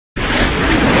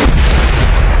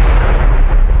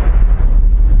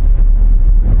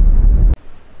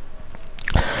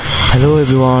Hello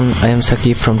everyone, I am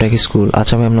Sakib from Tech School.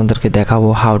 आज मैं आपको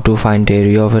देखाबो how to find the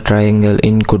area of a triangle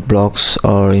in code blocks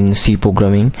or in C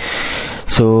programming.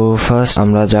 So first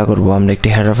আমরা যা করব আমরা একটি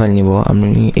হেডার ফাইল নিব। আমি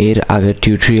এর আগের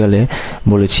টিউটোরিয়ালে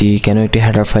বলেছি কেন একটি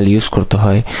হেডার ফাইল ইউজ করতে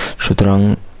হয়, সুতরাং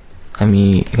আমি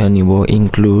এখানে নিব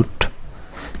include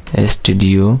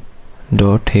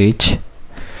stdio.h।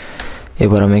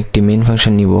 এবার আমি একটি মেইন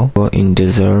ফাংশন নিব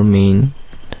integer main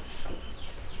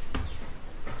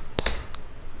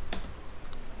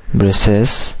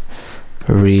braces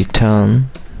return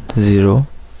 0।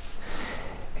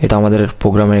 এটা আমাদের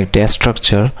প্রোগ্রামের একটা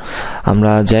স্ট্রাকচার।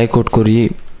 আমরা যাই কোড করি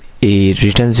এই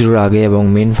রিটার্ন 0 আগে এবং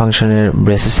মেইন ফাংশনের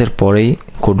ব্রেসেসের পরেই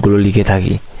কোডগুলো লিখে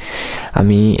থাকি।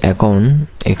 আমি এখন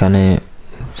এখানে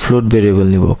ফ্লোট ভেরিয়েবল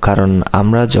নিব, কারণ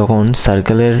আমরা যখন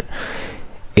সার্কেলের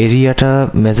এরিয়াটা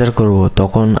মেজার করব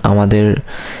তখন আমাদের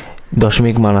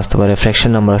দশমিক মান আসতে পারে,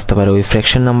 ফ্র্যাকশন নাম্বার আসতে পারে। ওই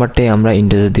ফ্র্যাকশন নাম্বারটাই আমরা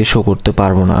ইন্টিজার দিয়ে শো করতে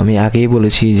পারবো না। আমি আগেই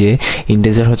বলেছি যে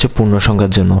ইন্টিজার হচ্ছে পূর্ণ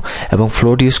সংখ্যার জন্য এবং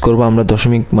ফ্লোট ইউজ করব আমরা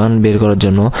দশমিক মান বের করার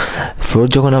জন্য। ফ্লোট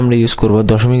যখন আমরা ইউজ করব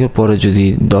দশমিকের পরে যদি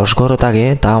 10 ঘর থাকে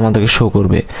তা আমাদেরকে শো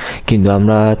করবে, কিন্তু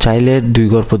আমরা চাইলে 2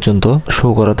 ঘর পর্যন্ত শো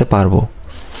করাতে পারবো।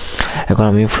 এখন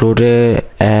আমি ফ্লোটে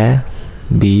এ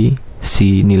বি সি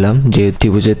নিলাম, যে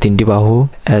ত্রিভুজের 3টি বাহু,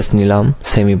 এস নিলাম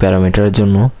সেমি প্যারামিটারের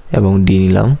জন্য এবং ডি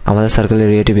নিলাম আমাদের সার্কেলের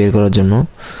এরিয়াটি বের করার জন্য।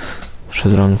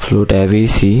 সুতরাং float A B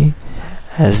C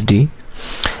S D.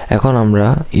 এখন আমরা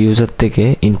ইউজার থেকে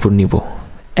ইনপুট নিব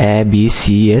এ বি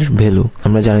সি এর ভ্যালু।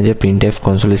 আমরা জানি যে প্রিন্টএফ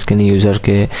কনসোল স্ক্রিনে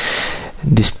ইউজারকে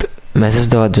ডিসপ্লে মেসেজ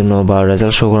দেওয়ার জন্য বা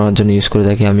রেজাল্ট শো করানোর জন্য ইউজ করে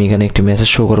থাকি। আমি এখানে একটি মেসেজ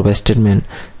শো করবো স্টেটমেন্ট,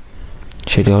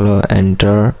 সেটি হলো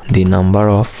enter the number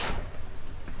of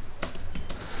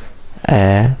A,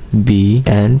 B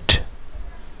and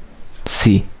C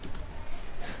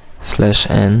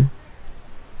 /n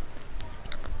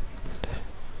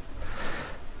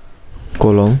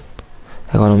colon।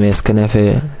 এখন আমি scanf এ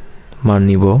মান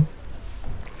নিব।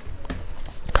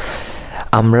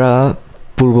 আমরা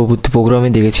পূর্ববর্তী প্রোগ্রামে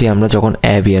দেখেছি আমরা যখন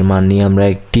a b এর মান নিয়ে আমরা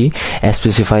একটি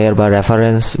স্পেসিফায়ার বা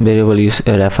রেফারেন্স ভেরিয়েবল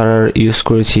রেফারার ইউজ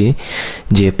করেছি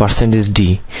যে %d।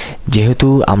 যেহেতু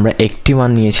আমরা একটি মান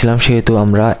নিয়েছিলাম সেহেতু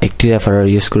আমরা একটি রেফারার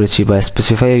ইউজ করেছি বা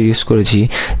স্পেসিফায়ার ইউজ করেছি।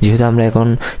 যেহেতু আমরা এখন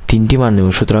 3টি মান নেব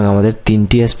সুতরাং আমাদের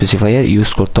 3টি স্পেসিফায়ার ইউজ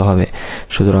করতে হবে।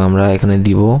 সুতরাং আমরা এখানে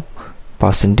দিব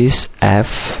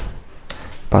 %f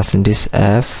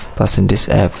 %f।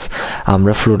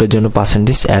 আমরা ফ্লোটের জন্য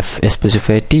 %f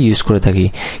স্পেসিফায়ারটি ইউজ করে থাকি,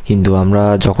 কিন্তু আমরা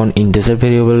যখন ইন্টিজার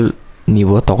ভেরিয়েবল নিব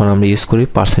তখন আমরা ইউজ করি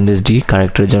 %d,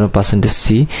 ক্যারেক্টারের জন্য %c,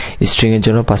 স্ট্রিং এর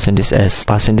জন্য %s।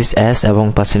 %s এবং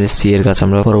 %c এর কাছে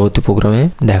আমরা পরবর্তী প্রোগ্রামে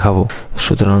দেখাবো।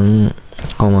 সুতরাং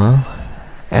কমা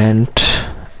and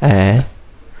a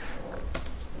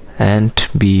and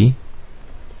b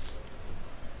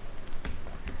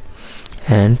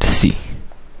and c।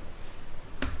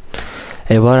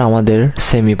 এবার আমাদের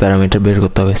সেমি প্যারামিটার বের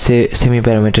করতে হবে। সেমি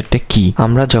প্যারামিটারটা কি?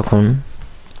 আমরা যখন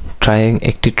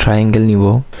একটি ট্রায়াঙ্গেল নিব,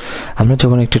 আমরা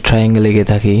যখন একটি ট্রায়াঙ্গেল এঁকে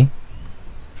থাকি,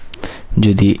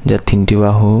 যদি যার 3টি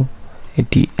বাহু,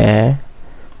 এটি এ,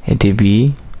 এটি বি,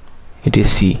 এটি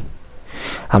সি।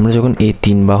 আমরা যখন এই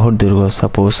 3 বাহুর দৈর্ঘ্য,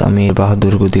 সাপোজ আমি এর বাহুর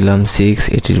দৈর্ঘ্য দিলাম 6,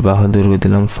 এটির বাহুর দৈর্ঘ্য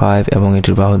দিলাম 5 এবং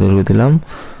এটির বাহুর দৈর্ঘ্য দিলাম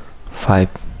 5।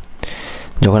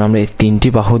 যখন আমরা এই 3টি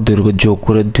বাহুর দৈর্ঘ্য যোগ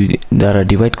করে 2 দ্বারা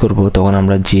ডিভাইড করব তখন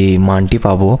আমরা যে মানটি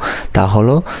পাবো তা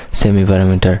হলো সেমি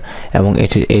প্যারামিটার এবং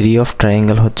এটির এরিয়া অফ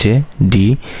ট্রায়াঙ্গেল হচ্ছে ডি।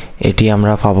 এটি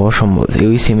আমরা পাবো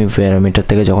ওই সেমি প্যারামিটার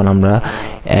থেকে যখন আমরা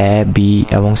এ বি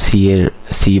এবং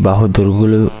সি বাহুর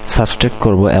দৈর্ঘ্যগুলো সাবট্রাক্ট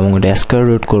করব এবং এটা স্কয়ার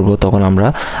রুট করব তখন আমরা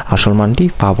আসল মানটি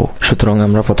পাবো। সুতরাং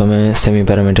আমরা প্রথমে সেমি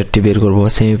প্যারামিটারটি বের করব।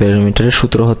 সেমি প্যারামিটারের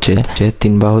সূত্র হচ্ছে যে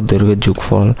 3 বাহুর দৈর্ঘ্যের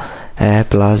যোগফল a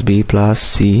 + b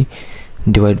 + c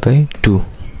divide by 2।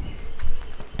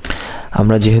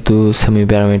 আমরা যেহেতু সেমি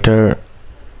প্যারামিটার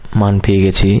মান পেয়ে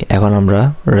গেছি, এখন আমরা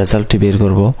রেজাল্টটি বের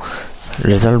করব।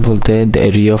 রেজাল্ট বলতে দ্য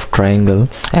এরিয়া অফ ট্রায়াঙ্গেল।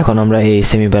 এখন আমরা এই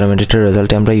সেমি প্যারামিটার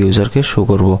রেজাল্টে আমরা ইউজারকে শো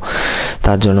করব।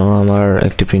 তার জন্য আমার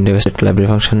একটি প্রিন্টএফ লাইব্রেরি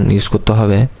ফাংশন ইউজ করতে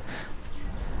হবে।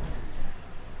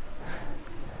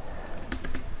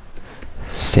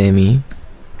 Semi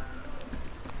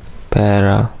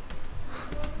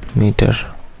parameter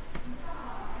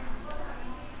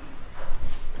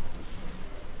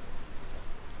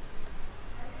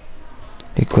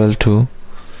equal to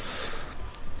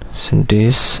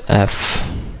syntax f।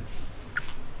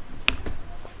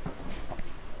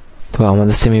 তো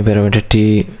আমাদের সেমি প্যারামিটারটি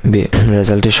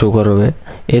রেজাল্টে শো করবে।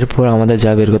 এরপর আমাদের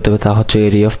যা বের করতে হবে তা হচ্ছে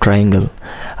এরিয়া অফ ট্রায়াঙ্গেল।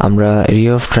 আমরা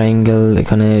এরিয়া অফ ট্রায়াঙ্গেল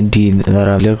এখানে ডি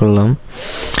দ্বারা ক্লিয়ার করলাম।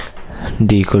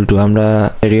 ডি ইকুয়াল টু, আমরা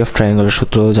এরিয়া অফ ট্রায়াঙ্গেলের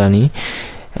সূত্র জানি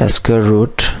স্কয়ার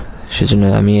রুট, সেজন্য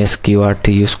আমি এস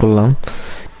কিওয়ার্ডটি ইউজ করলাম।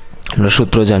 আমরা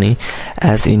সূত্র জানি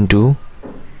s into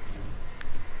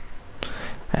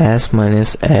s minus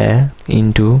a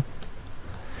into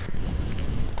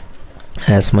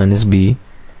s minus b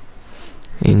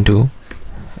into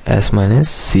s minus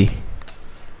c।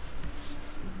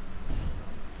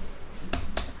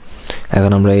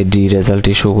 এখন আমরা এই ডি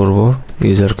রেজাল্টটি শো করব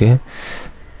ইউজারকে।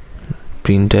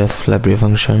 printf library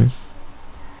function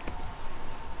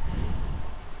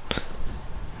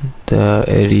the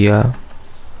area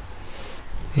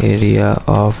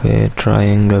of a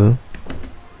triangle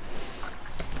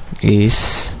is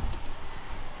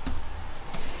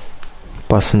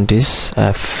percentage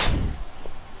f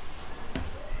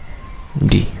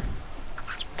d।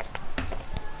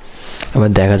 এবার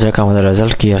দেখা যাক আমাদের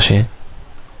রেজাল্ট কি আসে।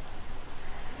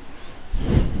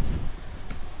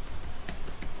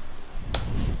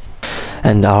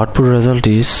 and the output result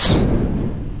is,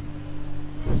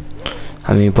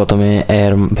 আমি প্রথমে a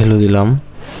এর ভ্যালু দিলাম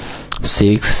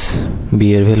 6, b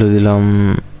এর ভ্যালু দিলাম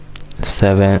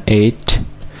 7 8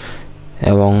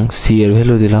 এবং c এর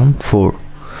ভ্যালু দিলাম 4।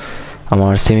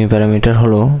 আমার সেমি প্যারামিটার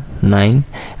হলো 9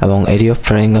 এবং এরিয়া অফ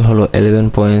ট্রায়াঙ্গেল হলো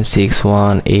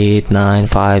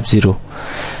 11.618950।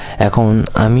 এখন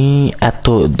আমি এত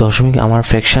দশমিক, আমার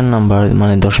ফ্র্যাকশন নাম্বার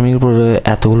মানে দশমিকের উপরে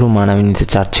এতগুলো মান আমি নিতে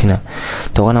চাচ্ছি না,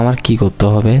 তখন আমার কি করতে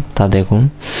হবে তা দেখুন।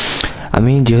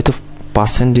 আমি যেহেতু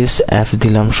পার্সেন্টেজ এফ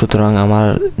দিলাম, সুতরাং আমার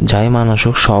যাই মান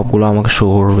আসুক সবগুলো আমাকে শো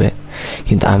করবে।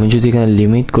 কিন্তু আমি যদি এখানে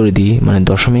লিমিট করে দিই, মানে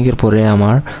দশমিকের পরে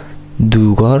আমার 2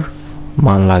 ঘর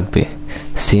মান লাগবে,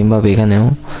 সেমভাবে এখানেও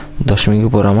দশমিকের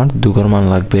পর আমার 2 ঘর মান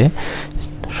লাগবে।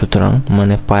 সুতরাং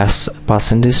মানে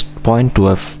পার্সেন্টেজ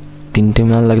 0.2f, 3টে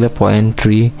মান লাগলে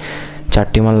 0.3,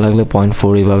 4টে মান লাগলে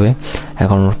 0.4, এইভাবে।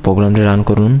 এখন প্রোগ্রামটি রান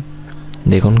করুন,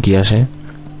 দেখুন কি আসে।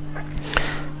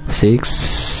 6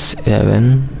 7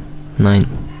 9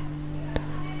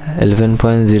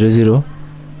 11.00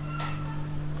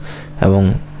 এবং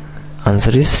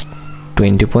আনসার ইজ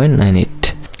 20.98।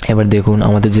 এবার দেখুন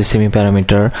আমাদের যে সেমি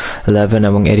প্যারামিটার 11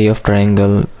 এবং এরিয়া অফ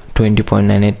ট্রায়াঙ্গেল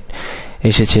 20.98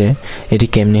 এসেছে, এটি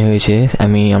কেমনি হয়েছে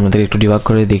আমি আপনাদের একটু ডিবাগ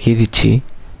করে দেখিয়ে দিচ্ছি।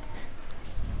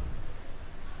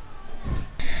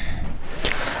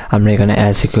 আমরা এখানে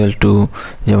as equal to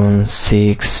যেমন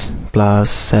 6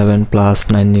 + 7 +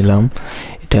 9 নিলাম,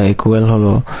 এটা ইকুয়াল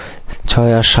হলো 6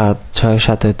 আর 7, 6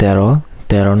 7 13,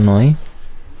 13 9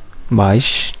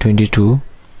 22,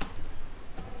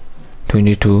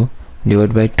 22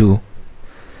 ডিভাইড বাই 2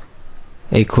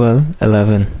 ইকুয়াল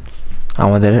 11।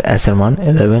 আমাদের s এর মান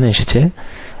 11 এসেছে।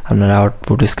 আপনারা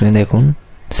আউটপুট স্ক্রিনে দেখুন,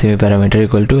 সেমি প্যারামিটার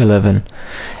ইকুয়াল টু 11।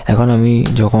 এখন আমি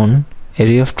যখন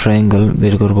এরিয়া অফ ট্রায়াঙ্গেল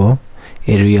বের করব,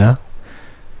 এরিয়া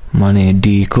মানে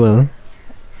ডি ইকুয়াল,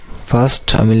 ফার্স্ট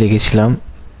আমি লিখেছিলাম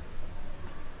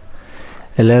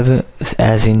 11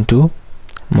 as ইন্টু,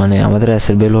 মানে আমাদের s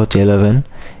এর ভ্যালু হচ্ছে 11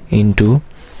 ইন্টু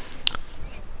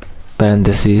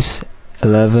প্যারেনথেসিস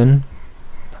 11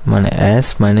 মানে s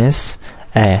মাইনাস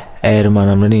a এর মান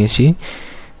আমরা নিয়েছি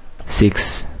 6,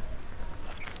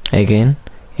 again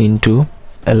into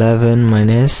 11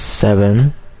 minus 7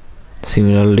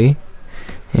 similarly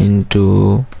into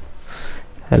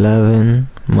 11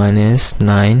 minus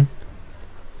 9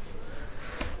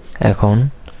 এখন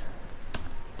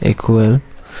equal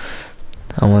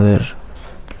আমাদের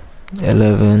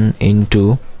 11 into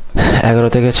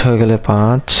 11 থেকে 6 গেলে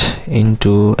 5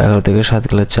 into 11 থেকে 7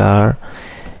 গেলে 4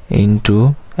 into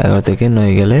 11 থেকে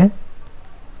 9 গেলে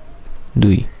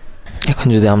 2। এখন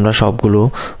যদি আমরা সবগুলো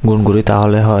গুণ করি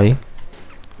তাহলে হয়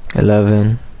 11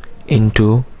 into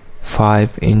 5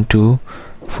 into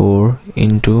 4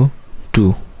 into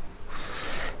 2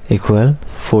 equal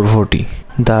 440.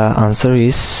 The answer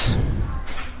is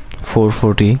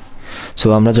 440. So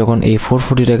আমরা যখন এই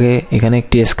 440টাকে, এখানে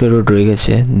একটি স্কয়ার রুট রয়ে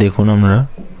গেছে, দেখুন আমরা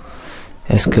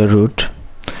স্কয়ার রুট।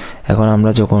 এখন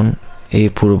আমরা যখন এই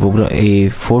পুরো প্রোগ্রাম এই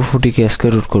 440কে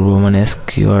স্কয়ার রুট করব, মানে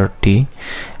স্কয়ারটি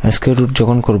স্কয়ার রুট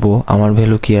যখন করব, আমার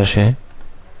ভ্যালু কি আসে?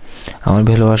 আমার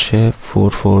ভ্যালু আসে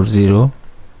 440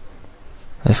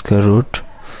 স্কয়ার রুট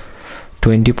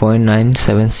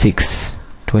 20.976,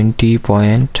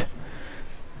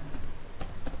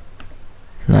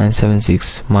 20.976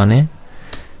 মানে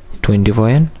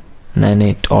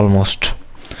 20.98 অলমোস্ট।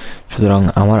 সুতরাং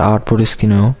আমার আউটপুট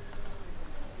স্ক্রিনেও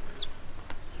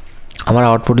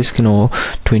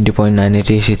 20.98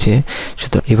 এসেছে।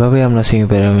 সুতরাং এভাবে আমরা সেমি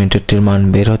প্যারামিটারটির মান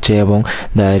বের হচ্ছে এবং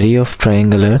দ্য এরিয়া অফ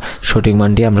ট্রায়াঙ্গেলের সঠিক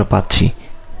মানটি আমরা পাচ্ছি।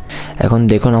 এখন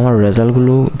দেখুন আমার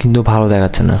রেজাল্টগুলো কিন্তু ভালো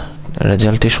দেখাচ্ছে না।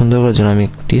 রেজাল্টটি সুন্দর করার জন্য আমি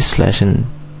একটি স্ল্যাশ এন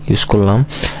ইউজ করলাম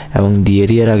এবং দি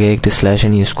এরিয়ার আগে একটি স্ল্যাশ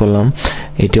এন ইউজ করলাম।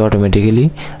 এটি অটোমেটিক্যালি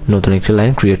নতুন একটি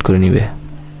লাইন ক্রিয়েট করে নিবে।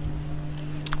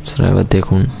 এবার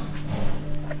দেখুন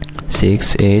 6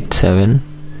 8 7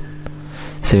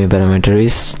 semi parameter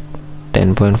is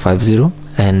 10.50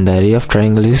 and the area of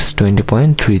triangle is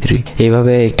 20.33.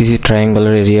 এইভাবে একটি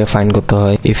triangular area find করতে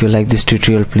হয়. If you like this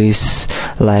tutorial, please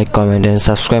like, comment and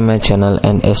subscribe my channel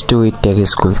and stay with Tech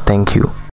School. Thank you.